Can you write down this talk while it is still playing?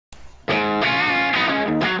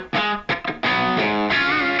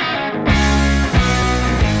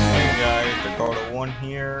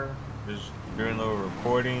here, just doing a little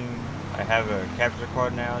recording. I have a capture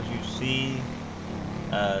card now, as you see.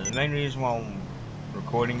 The main reason why I'm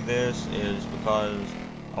recording this is because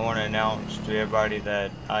I want to announce to everybody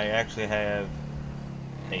that I actually have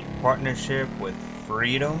a partnership with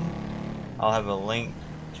Freedom. I'll have a link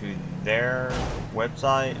to their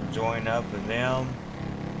website. Join up with them.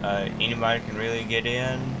 Anybody can really get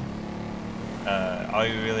in. All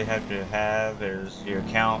you really have to have is your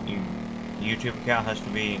account. Your YouTube account has to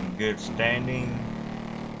be in good standing.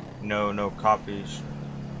 No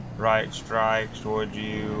copyright strikes towards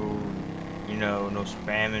you. No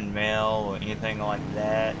spamming mail or anything like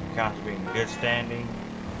that. Account has to be in good standing.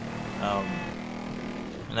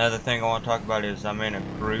 Another thing I want to talk about is I'm in a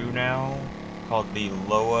crew now called the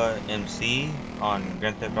LoA MC on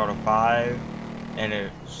Grand Theft Auto 5, and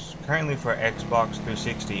it's currently for Xbox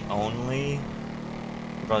 360 only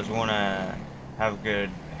because we want to have good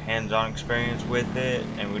hands-on experience with it,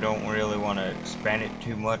 and we don't really want to expand it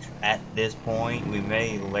too much at this point. We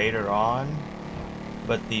may later on,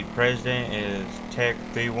 but the president is Tech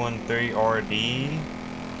 313RD,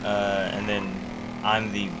 and then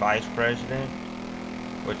I'm the vice president,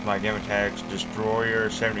 which my gamer tag's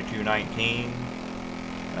Destroyer7219.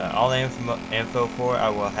 All the info for it I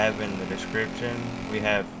will have in the description. We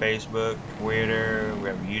have Facebook, Twitter, we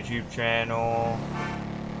have a YouTube channel,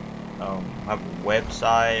 have a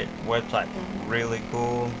website. Website really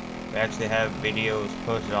cool. We actually have videos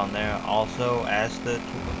posted on there also as the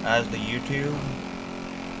YouTube.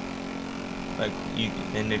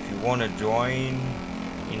 And if you want to join,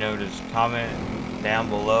 just comment down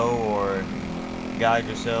below or guide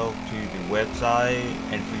yourself to the website,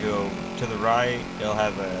 and if you go to the right, it'll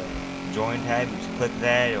have a join tab. You just click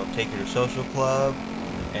that, it'll take you to social club,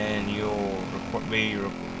 and you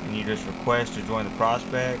just request to join the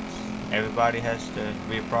prospects. Everybody has to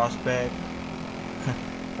be a prospect.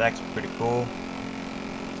 That's pretty cool.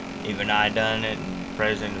 Even I done it, and the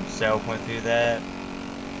president himself went through that.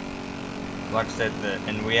 Like I said,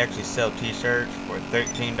 and we actually sell t-shirts for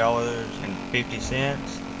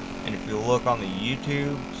 $13.50. And if you look on the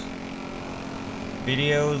YouTube's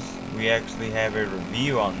videos, we actually have a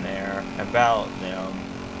review on there about them.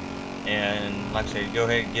 And like I said, go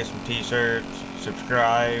ahead and get some t-shirts,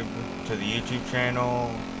 subscribe to the YouTube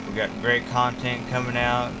channel. We got great content coming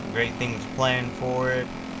out, great things planned for it.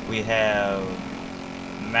 We have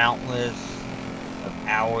mountless of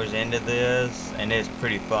hours into this, and it's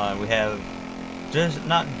pretty fun. We have just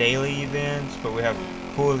not daily events, but we have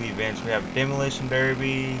cool events. We have a demolition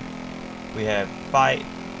derby, we have fight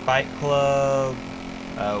club,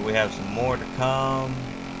 we have some more to come,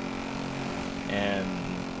 and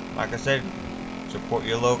like I said, support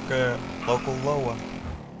your local LoA.